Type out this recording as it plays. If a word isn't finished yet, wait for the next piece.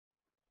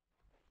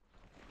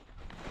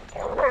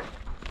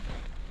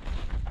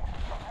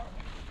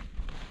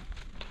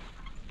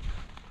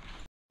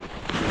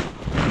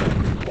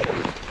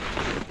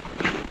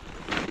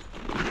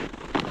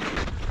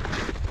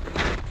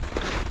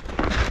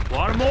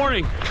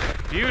morning.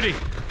 Beauty.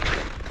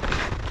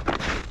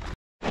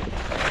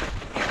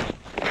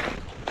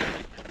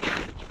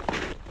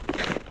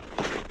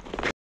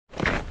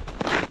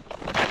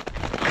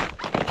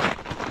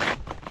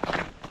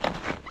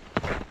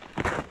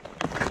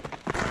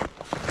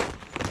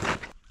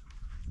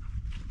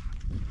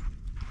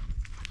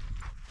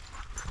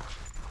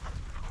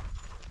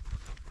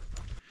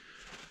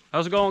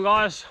 How's it going,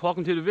 guys?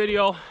 Welcome to the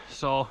video.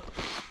 So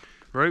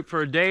we're out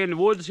for a day in the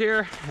woods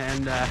here,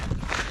 and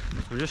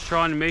I'm just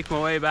trying to make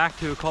my way back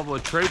to a couple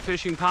of trout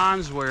fishing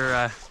ponds where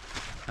I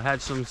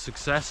had some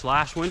success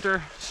last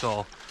winter.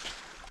 So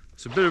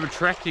it's a bit of a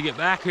trek to get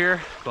back here,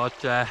 but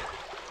yeah,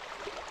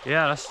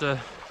 that's the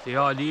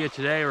idea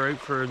today. We're out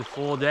for the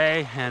full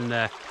day, and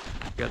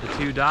got the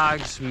two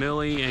dogs,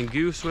 Millie and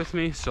Goose, with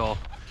me. So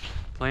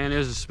plan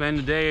is to spend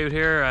the day out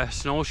here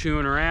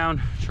snowshoeing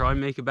around, try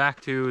and make it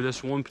back to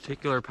this one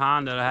particular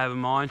pond that I have in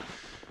mind,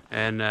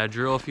 and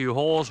drill a few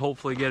holes,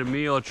 hopefully get a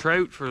meal of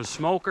trout for the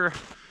smoker,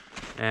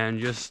 and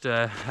just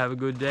have a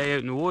good day out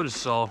in the woods.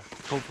 So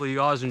hopefully you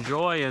guys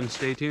enjoy and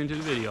stay tuned to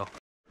the video.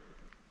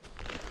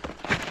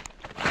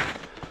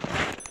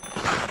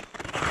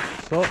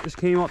 So just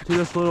came up to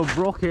this little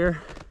brook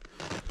here.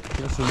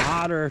 Got some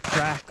otter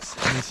tracks.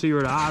 You can see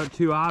where the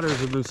two otters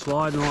have been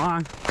sliding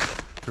along.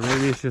 Or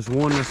maybe it's just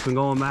one that's been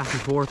going back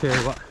and forth here,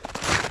 but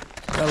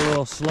got a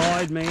little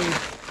slide made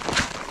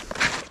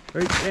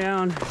right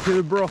down to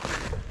the brook.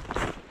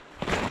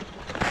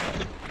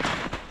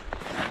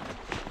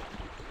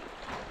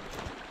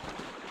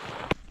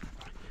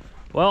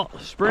 Well,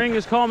 spring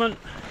is coming.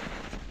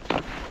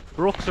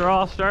 Brooks are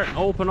all starting to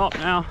open up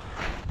now.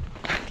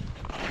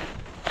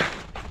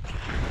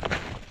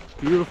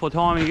 Beautiful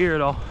time of year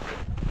though.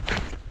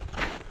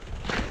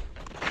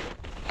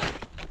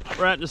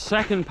 We're at the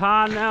second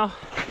pond now.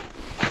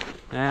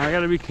 And I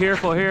gotta be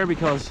careful here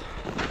because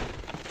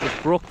this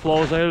brook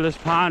flows out of this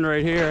pond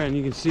right here, and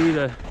you can see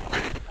the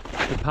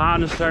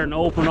pond is starting to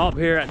open up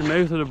here at the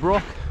mouth of the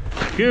brook.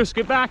 Goose,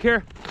 get back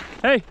here.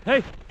 Hey,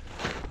 hey.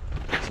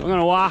 So I'm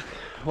gonna walk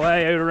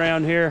way out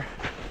around here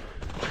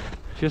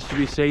just to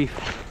be safe.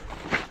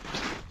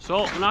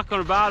 So we're not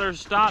gonna bother to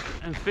stop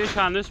and fish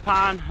on this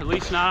pond, at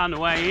least not on the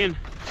way in.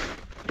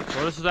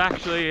 So this is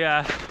actually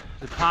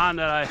the pond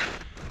that I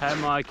had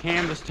my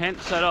canvas tent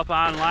set up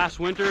on last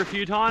winter a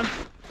few times.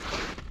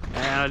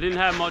 And I didn't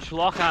have much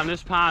luck on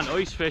this pond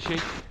ice fishing,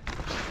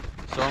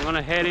 so I'm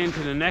gonna head into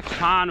the next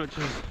pond, which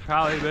is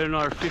probably about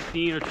another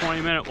 15 or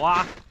 20-minute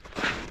walk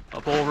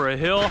up over a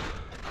hill,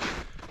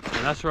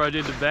 and that's where I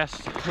did the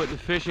best with the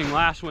fishing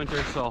last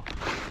winter. So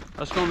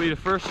that's gonna be the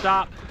first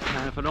stop,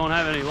 and if I don't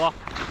have any luck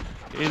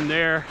in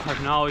there, I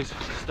can always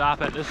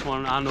stop at this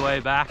one on the way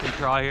back and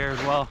try here as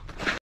well.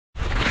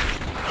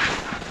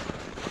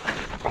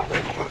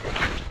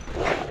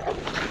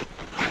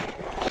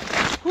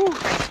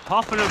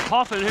 Huffing and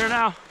puffing here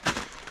now.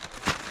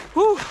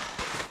 Whew.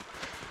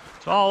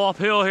 It's all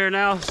uphill here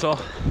now. So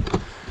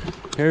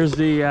here's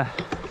the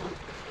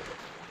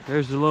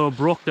little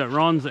brook that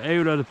runs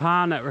out of the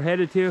pond that we're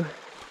headed to.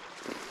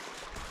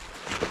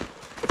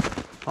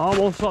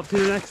 Almost up to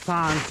the next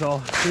pond,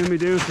 so soon be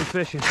doing some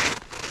fishing.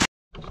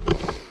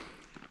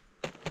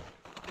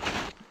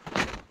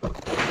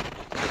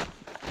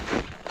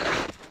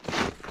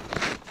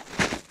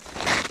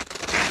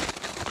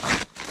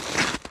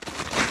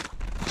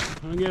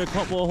 I'm gonna get a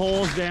couple of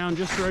holes down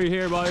just right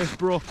here by this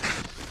brook.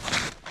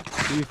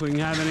 See if we can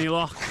have any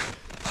luck.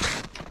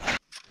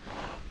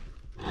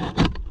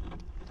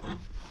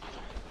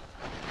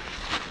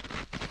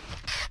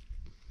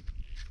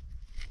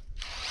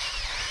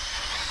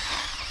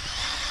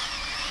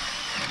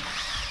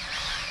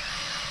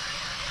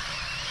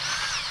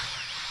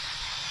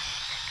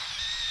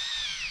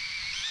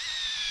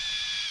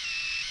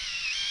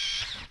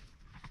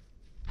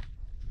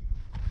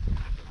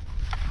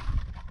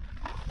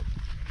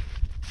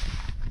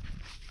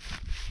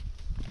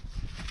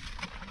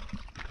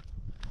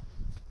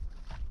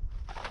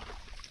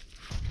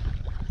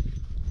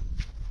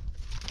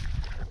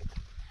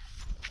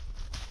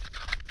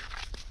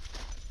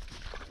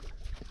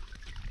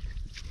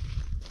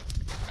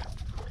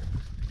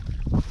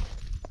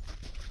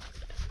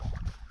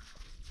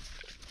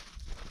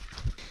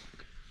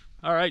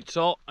 All right,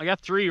 so I got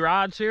 3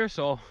 rods here,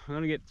 so I'm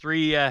gonna get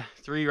three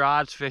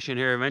rods fishing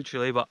here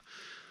eventually, but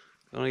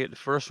I'm gonna get the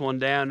first one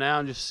down now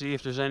and just see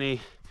if there's any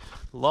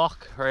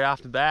luck right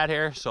off the bat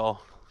here. So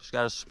just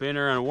got a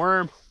spinner and a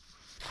worm.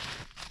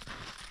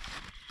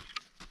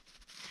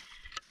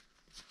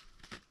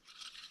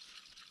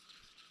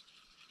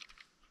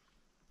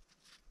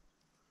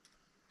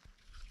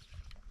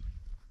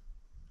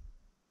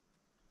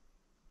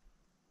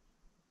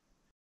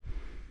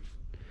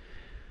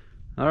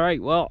 All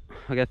right, well,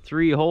 I got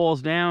 3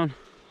 holes down.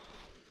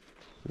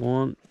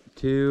 1,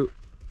 2,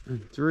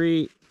 and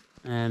 3,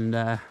 and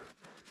I'm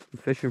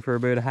fishing for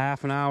about a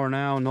half an hour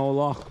now. No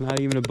luck,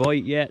 not even a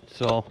bite yet,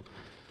 so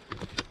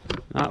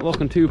not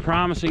looking too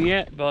promising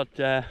yet, but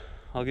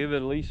I'll give it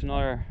at least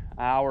another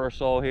hour or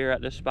so here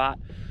at this spot.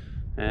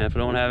 And if I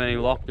don't have any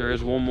luck, there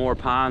is one more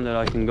pond that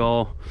I can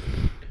go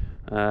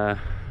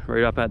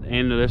right up at the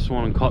end of this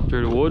one and cut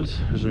through the woods.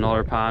 There's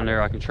another pond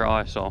there I can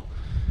try, so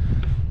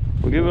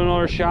we'll give it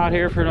another shot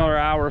here for another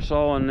hour or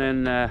so, and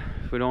then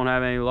if we don't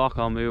have any luck,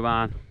 I'll move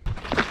on.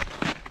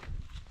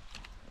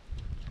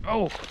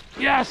 Oh,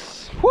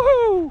 yes!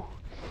 Woohoo!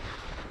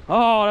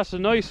 Oh, that's a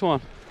nice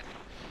one.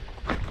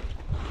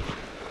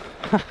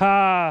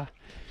 Haha!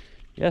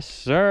 Yes,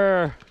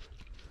 sir.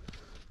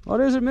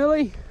 What is it,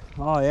 Millie?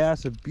 Oh, yeah,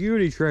 it's a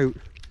beauty trout.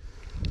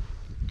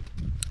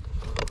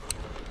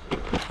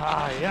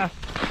 Ah, yes.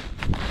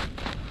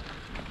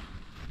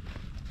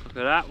 Look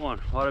at that one.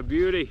 What a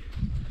beauty.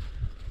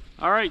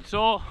 All right,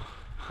 so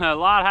a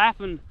lot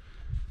happened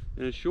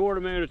in a short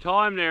amount of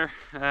time there.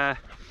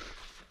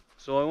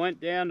 So I went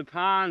down the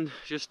pond,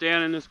 just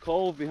down in this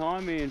cove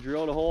behind me, and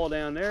drilled a hole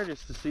down there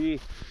just to see,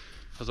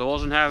 because I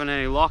wasn't having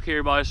any luck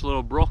here by this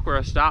little brook where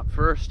I stopped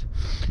first.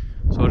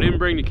 So I didn't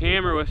bring the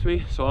camera with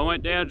me, so I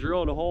went down,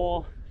 drilled a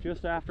hole.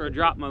 Just after I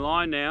dropped my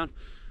line down,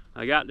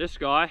 I got this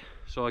guy,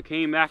 so I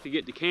came back to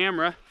get the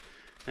camera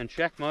and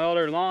check my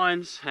other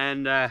lines,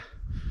 and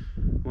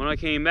when I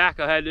came back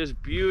I had this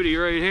beauty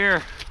right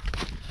here.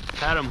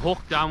 Had him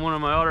hooked on one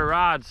of my other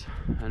rods,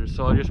 and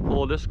so I just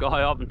pulled this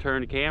guy up and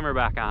turned the camera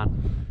back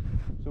on.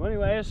 So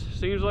anyways,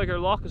 seems like our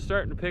luck is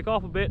starting to pick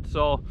up a bit,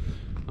 so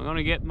I'm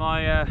gonna get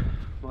my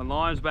my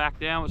lines back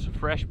down with some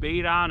fresh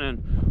bait on,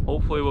 and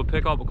hopefully we'll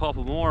pick up a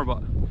couple more.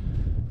 But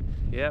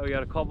yeah, we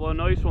got a couple of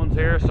nice ones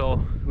here,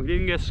 so we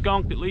didn't get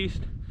skunked at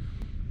least.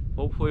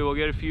 Hopefully we'll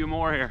get a few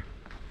more here.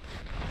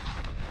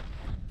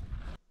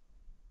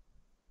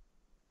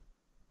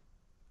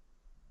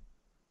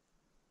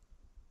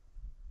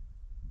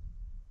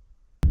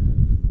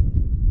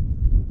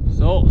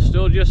 So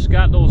still just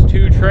got those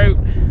 2 trout,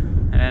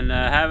 and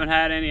haven't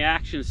had any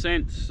action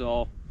since.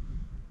 So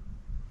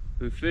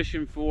been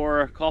fishing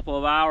for a couple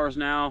of hours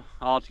now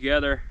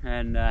altogether,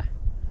 and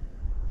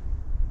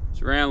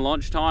it's around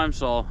lunchtime,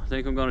 so I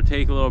think I'm going to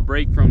take a little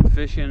break from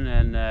fishing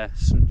and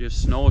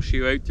just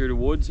snowshoe out through the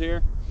woods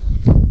here.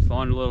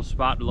 Find a little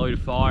spot to light a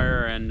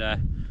fire and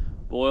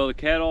boil the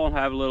kettle and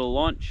have a little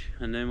lunch,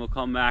 and then we'll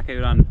come back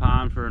out on the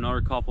pond for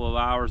another couple of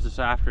hours this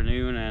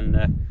afternoon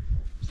and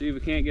see if we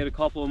can't get a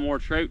couple of more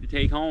trout to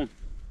take home.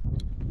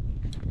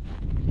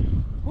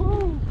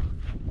 Woo!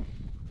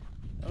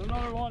 Got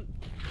another one.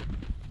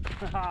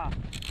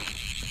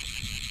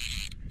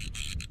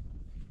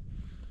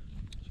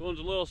 This one's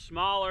a little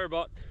smaller,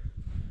 but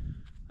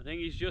I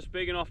think he's just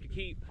big enough to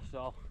keep,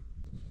 so.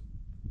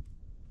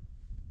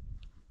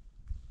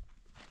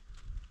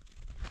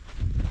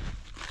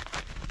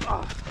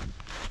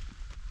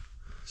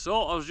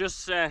 So I was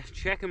just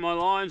checking my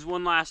lines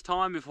one last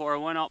time before I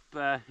went up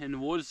in the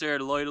woods there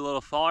to light a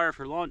little fire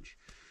for lunch,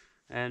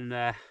 and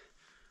I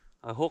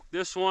hooked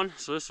this one.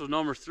 So this was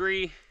number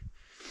 3,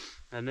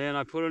 and then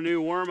I put a new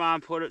worm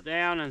on, put it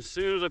down, and as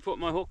soon as I put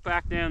my hook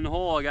back down the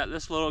hole, I got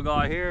this little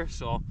guy here.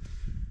 So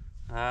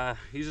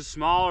he's a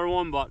smaller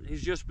one, but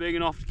he's just big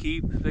enough to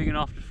keep, big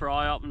enough to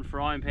fry up in the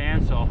frying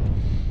pan. So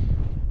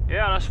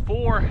yeah, that's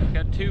 4.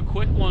 Got 2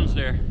 quick ones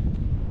there.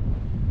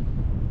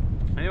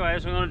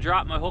 Anyways, I'm going to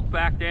drop my hook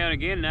back down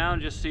again now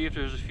and just see if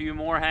there's a few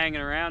more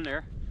hanging around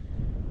there.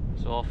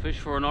 So I'll fish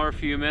for another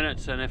few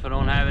minutes, and if I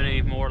don't have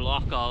any more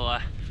luck, I'll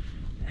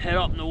head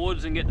up in the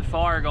woods and get the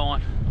fire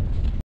going.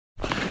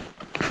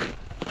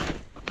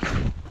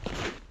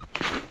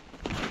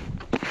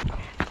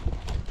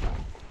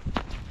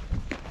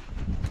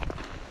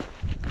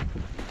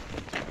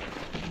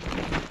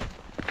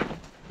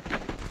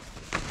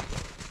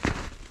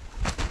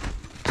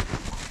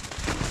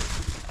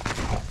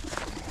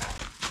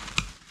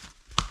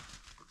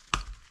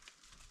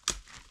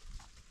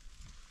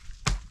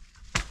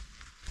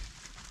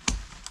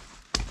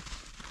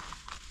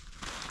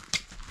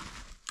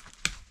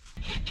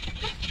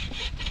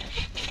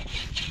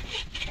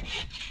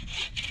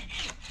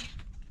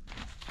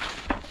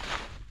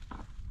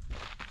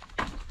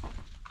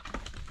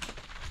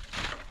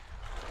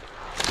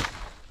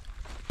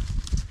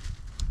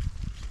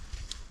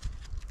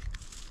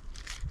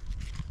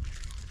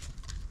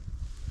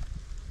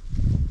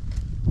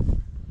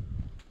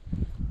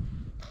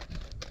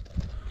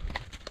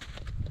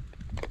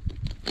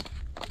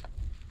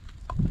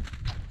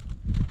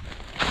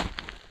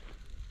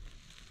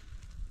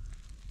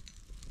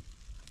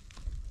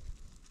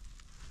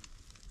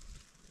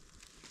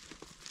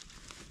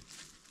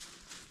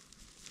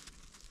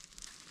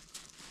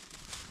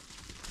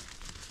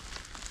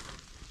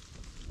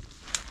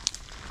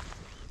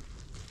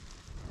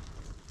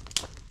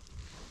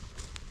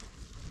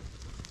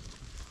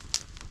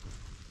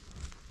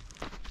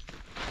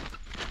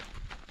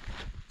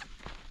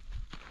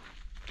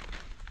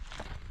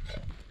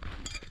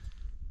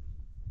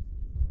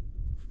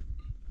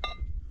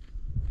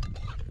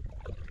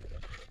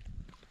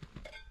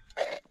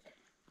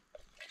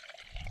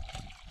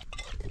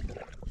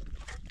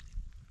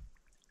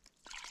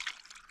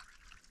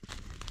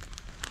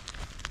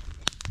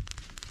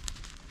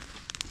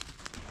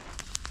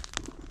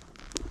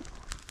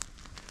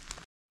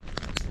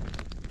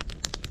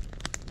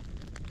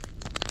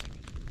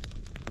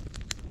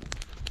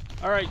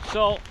 All right,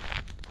 so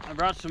I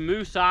brought some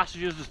moose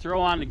sausages to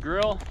throw on the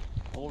grill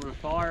over the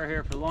fire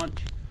here for lunch.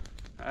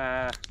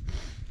 I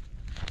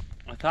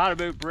thought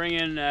about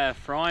bringing a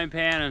frying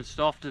pan and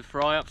stuff to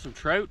fry up some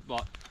trout,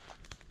 but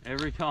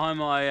every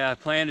time I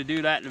plan to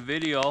do that in a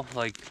video,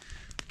 like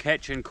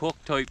catch and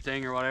cook type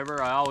thing or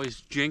whatever, I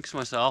always jinx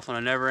myself and I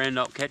never end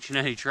up catching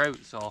any trout.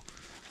 So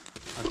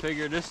I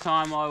figured this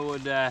time I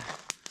would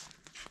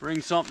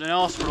bring something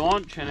else for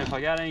lunch, and if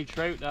I got any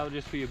trout, that would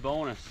just be a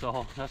bonus.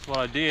 So that's what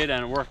I did,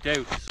 and it worked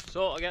out.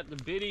 So I got the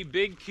Bitty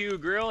Big Q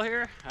grill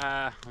here.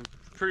 I'm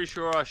pretty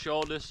sure I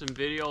showed this in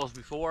videos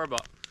before,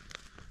 but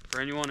for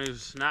anyone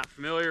who's not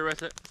familiar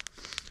with it,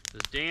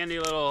 this dandy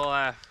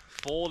little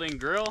folding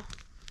grill.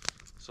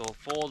 So it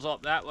folds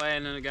up that way,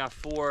 and then it got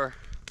 4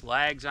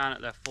 legs on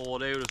it that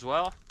fold out as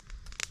well.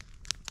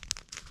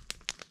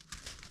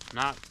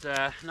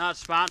 Not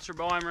sponsored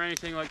by them or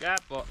anything like that,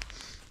 but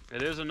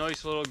it is a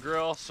nice little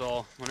grill.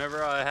 So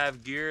whenever I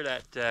have gear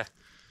that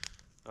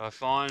I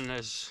find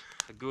is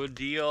a good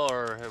deal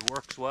or it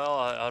works well,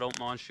 I don't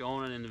mind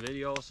showing it in the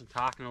videos and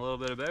talking a little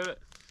bit about it.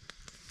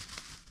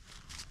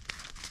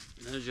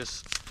 And then it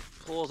just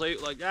pulls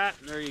out like that,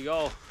 and there you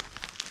go.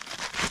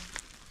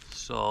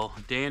 So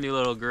dandy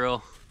little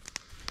grill.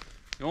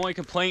 The only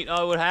complaint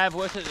I would have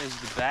with it is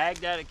the bag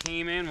that it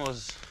came in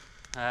was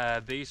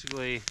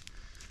basically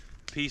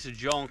a piece of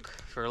junk,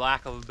 for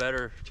lack of a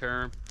better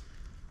term.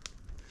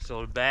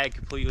 So the bag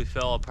completely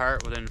fell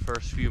apart within the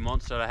first few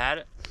months that I had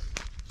it.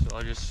 So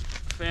I just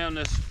found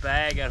this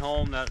bag at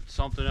home that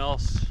something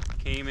else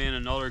came in,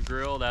 another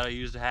grill that I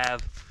used to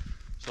have.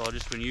 So I've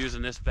just been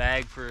using this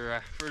bag for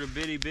the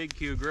Bitty Big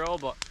Q grill.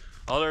 But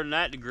other than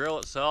that, the grill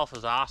itself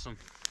is awesome.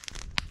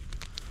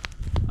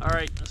 All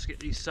right, let's get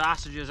these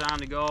sausages on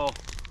the go.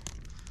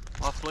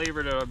 What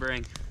flavor did I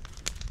bring?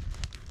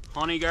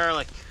 Honey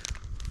garlic.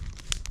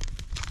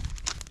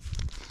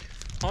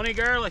 Honey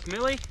garlic,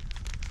 Millie?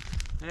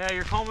 Yeah,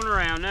 you're coming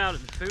around now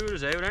that the food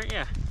is out, aren't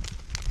you?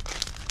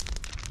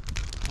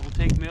 It'll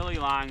take Millie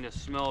long to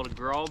smell the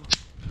grub.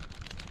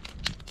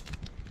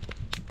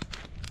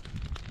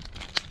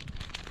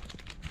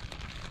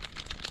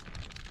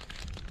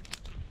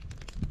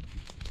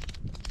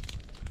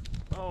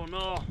 Oh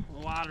no, the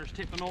water's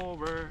tipping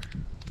over.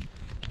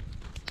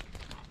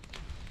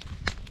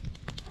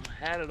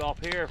 I had it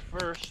up here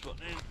first, but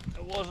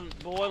it wasn't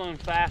boiling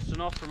fast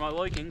enough for my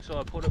liking, so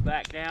I put it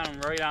back down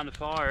and right on the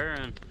fire,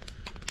 and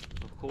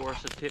of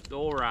course it tipped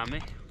over on me.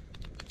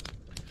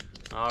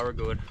 Oh, we're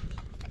good.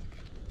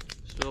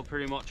 Still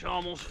pretty much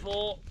almost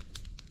full.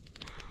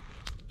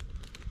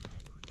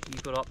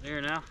 Keep it up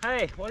there now.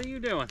 Hey, what are you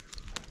doing?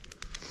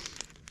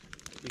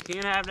 You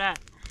can't have that.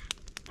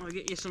 I'll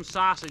get you some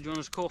sausage when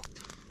it's cooked.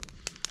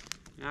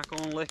 You're not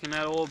going licking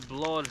that old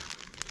blood.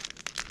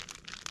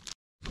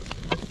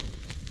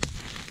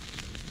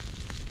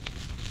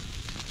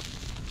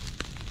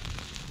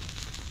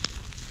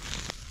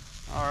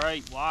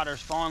 Alright,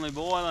 water's finally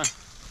boiling.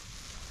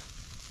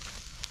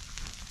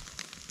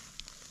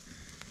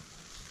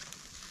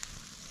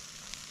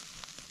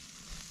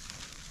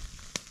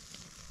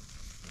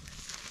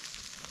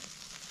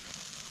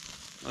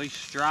 Nice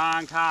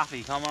strong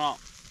coffee coming up.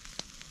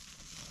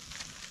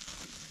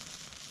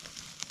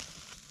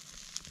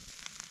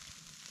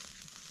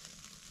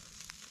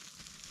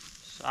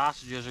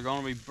 Sausages are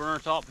going to be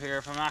burnt up here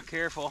if I'm not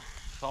careful.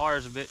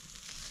 Fire's a bit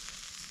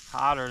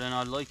hotter than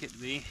I'd like it to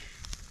be.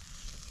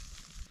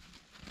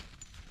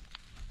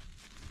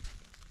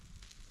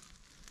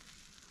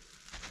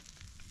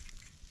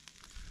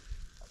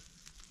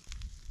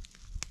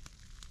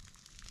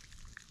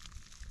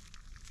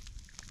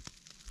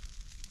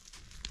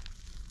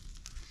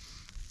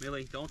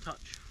 Millie, don't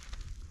touch.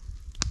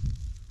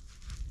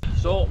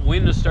 So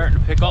wind is starting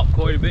to pick up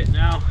quite a bit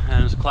now,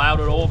 and it's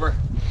clouded over.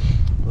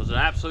 It was an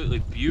absolutely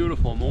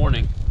beautiful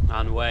morning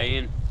on the way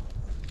in.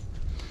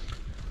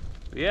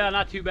 But yeah,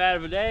 not too bad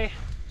of a day.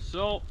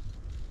 So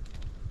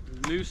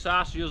the moose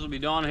sausages will be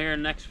done here in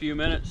the next few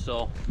minutes,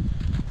 so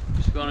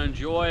just gonna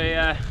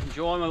enjoy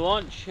my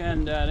lunch,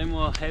 and then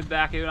we'll head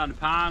back out on the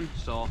pond.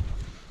 So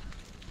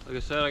like I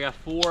said, I got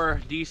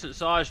 4 decent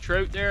sized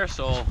trout there,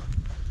 so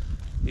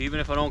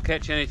even if I don't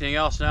catch anything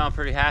else now, I'm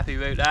pretty happy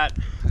about that.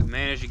 I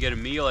managed to get a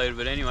meal out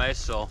of it anyway,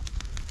 so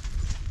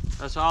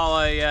that's all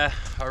I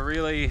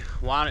really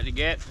wanted to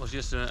get, was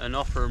just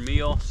enough for a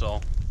meal.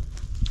 So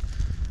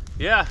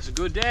yeah, it's a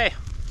good day.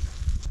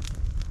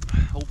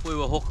 Hopefully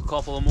we'll hook a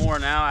couple of more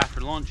now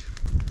after lunch.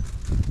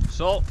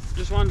 So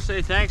just wanted to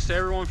say thanks to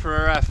everyone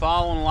for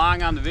following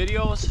along on the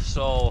videos.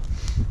 So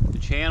the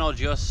channel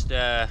just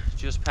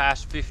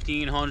passed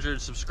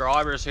 1,500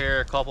 subscribers here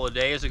a couple of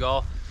days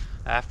ago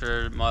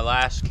after my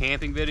last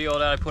camping video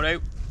that I put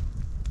out.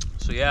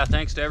 So yeah,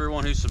 thanks to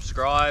everyone who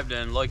subscribed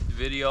and liked the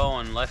video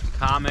and left a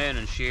comment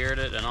and shared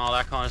it and all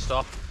that kind of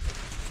stuff.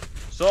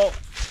 So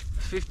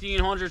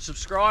 1,500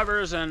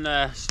 subscribers,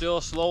 and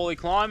still slowly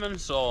climbing,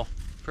 so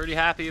pretty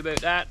happy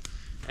about that.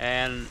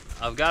 And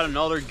I've got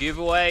another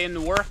giveaway in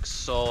the works,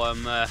 so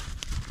I'm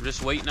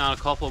just waiting on a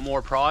couple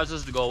more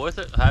prizes to go with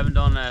it. I haven't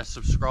done a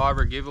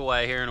subscriber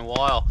giveaway here in a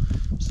while,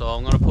 so So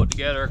I'm going to put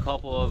together a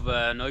couple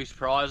of nice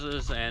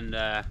prizes, and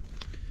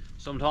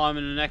sometime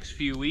in the next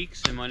few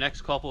weeks, in my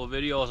next couple of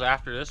videos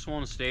after this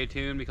one, stay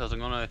tuned, because I'm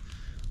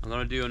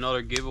gonna do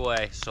another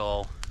giveaway,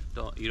 so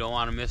you don't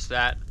want to miss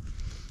that.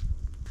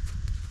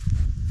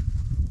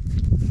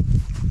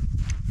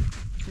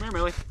 Come here,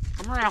 Millie.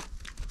 Come around.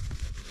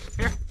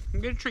 Here,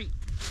 come get a treat.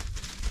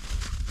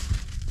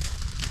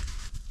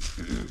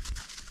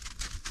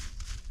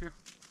 Here.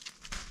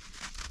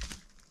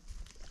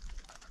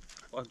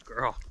 What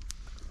girl?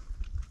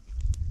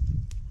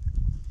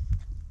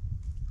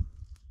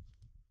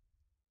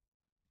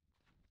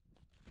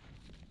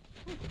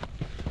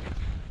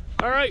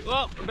 Alright,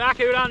 well, we're back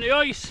out on the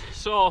ice.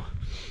 So,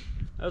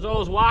 as I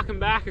was walking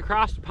back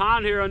across the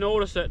pond here, I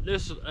noticed that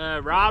this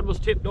rod was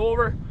tipped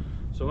over.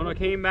 So when I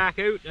came back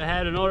out, I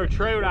had another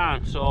trout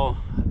on. So,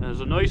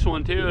 there's a nice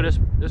one too,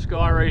 this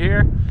guy right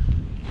here.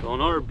 So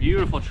another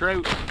beautiful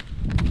trout.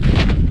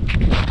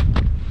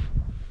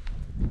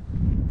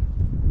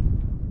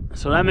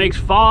 So that makes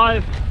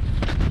 5.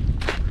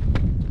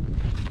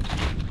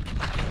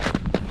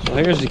 So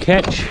here's the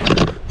catch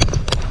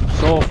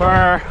so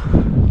far.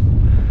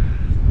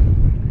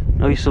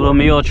 Nice little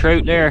meal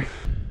trout there.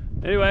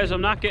 Anyways, I'm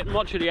not getting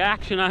much of the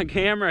action on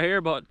camera here,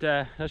 but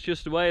that's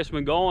just the way it's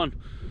been going.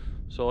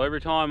 So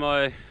every time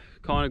I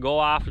kind of go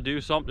off to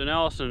do something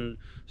else and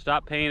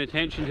stop paying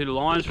attention to the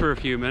lines for a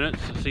few minutes,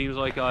 it seems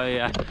like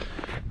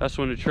that's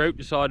when the trout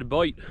decide to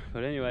bite.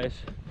 But anyways,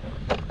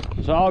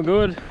 it's all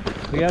good.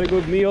 We got a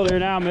good meal there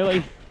now,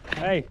 Millie.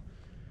 Hey,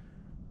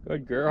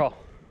 good girl.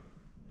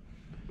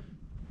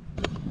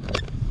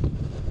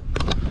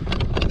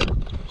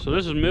 So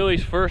this is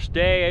Millie's first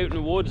day out in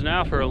the woods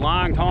now for a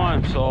long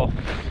time. So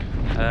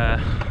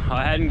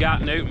I hadn't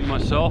gotten out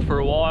myself for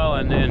a while,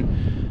 and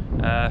then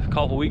a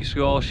couple weeks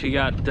ago she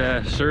got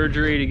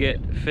surgery to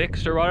get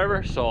fixed or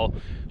whatever. So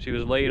she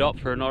was laid up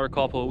for another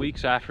couple of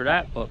weeks after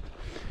that. But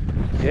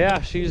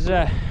yeah, she's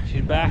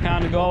back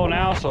on the go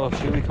now. So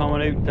she'll be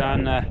coming out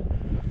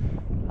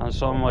on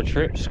some of my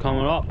trips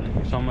coming up,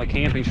 some of my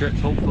camping trips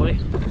hopefully.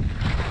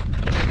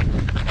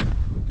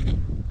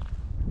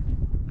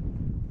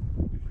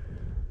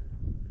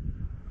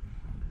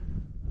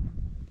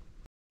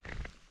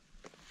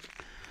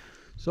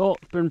 So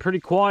it's been pretty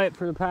quiet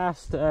for the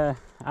past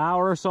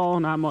hour or so,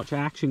 not much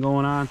action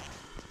going on.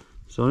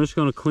 So I'm just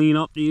going to clean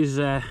up these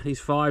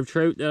 5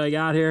 trout that I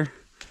got here,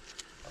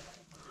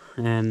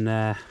 and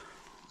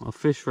I'll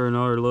fish for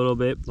another little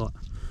bit, but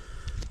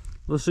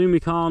we'll soon be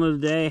calling it a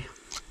day.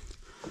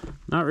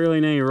 Not really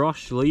in any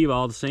rush to leave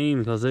all the same,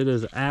 because it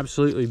is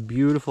absolutely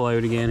beautiful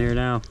out again here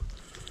now.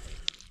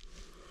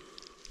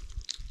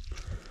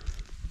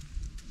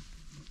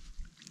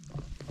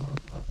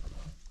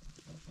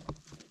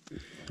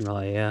 Oh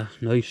yeah,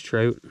 nice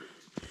trout.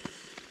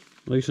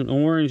 Nice and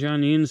orange on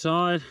the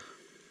inside.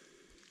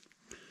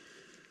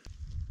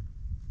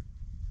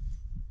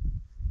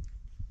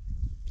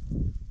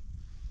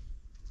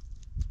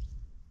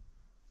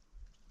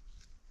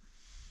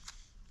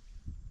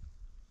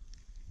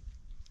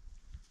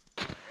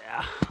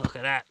 Yeah, look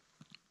at that.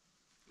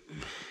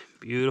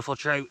 Beautiful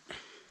trout.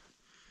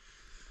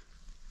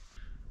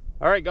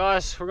 Alright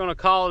guys, we're gonna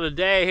call it a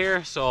day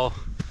here. So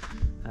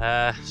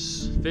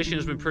fishing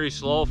has been pretty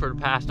slow for the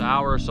past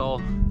hour or so,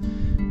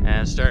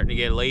 and starting to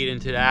get late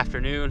into the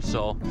afternoon.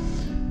 So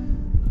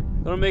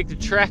gonna make the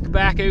trek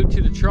back out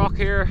to the truck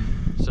here.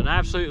 It's an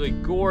absolutely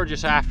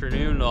gorgeous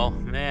afternoon though,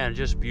 man,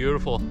 just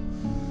beautiful.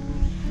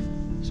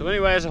 So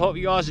anyways, I hope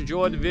you guys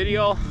enjoyed the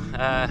video.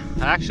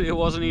 Actually, I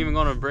wasn't even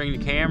going to bring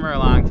the camera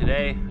along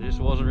today. I just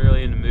wasn't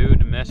really in the mood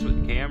to mess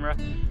with the camera,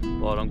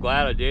 but I'm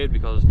glad I did,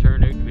 because it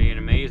turned out to be an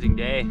amazing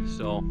day.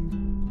 So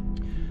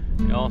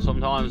you know,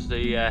 sometimes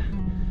the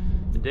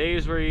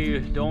days where you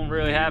don't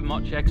really have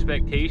much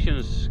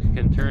expectations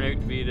can turn out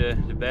to be the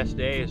best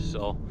days.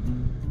 So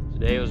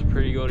today was a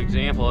pretty good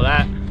example of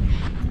that.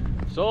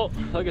 So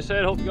like I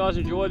said, hope you guys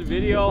enjoyed the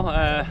video.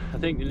 I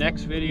think the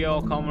next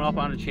video coming up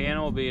on the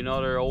channel will be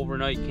another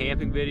overnight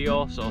camping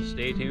video, so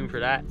stay tuned for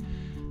that.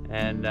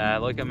 And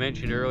like I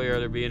mentioned earlier,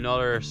 there'll be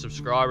another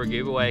subscriber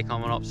giveaway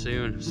coming up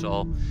soon,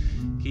 so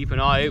keep an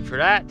eye out for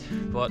that.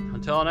 But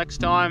until next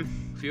time,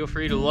 feel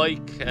free to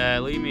like,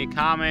 leave me a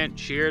comment,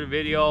 share the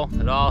video.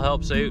 It all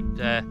helps out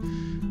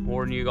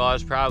more than you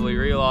guys probably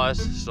realize,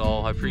 so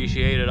I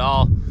appreciate it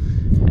all.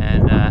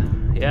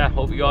 And yeah,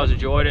 hope you guys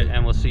enjoyed it,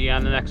 and we'll see you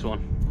on the next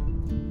one.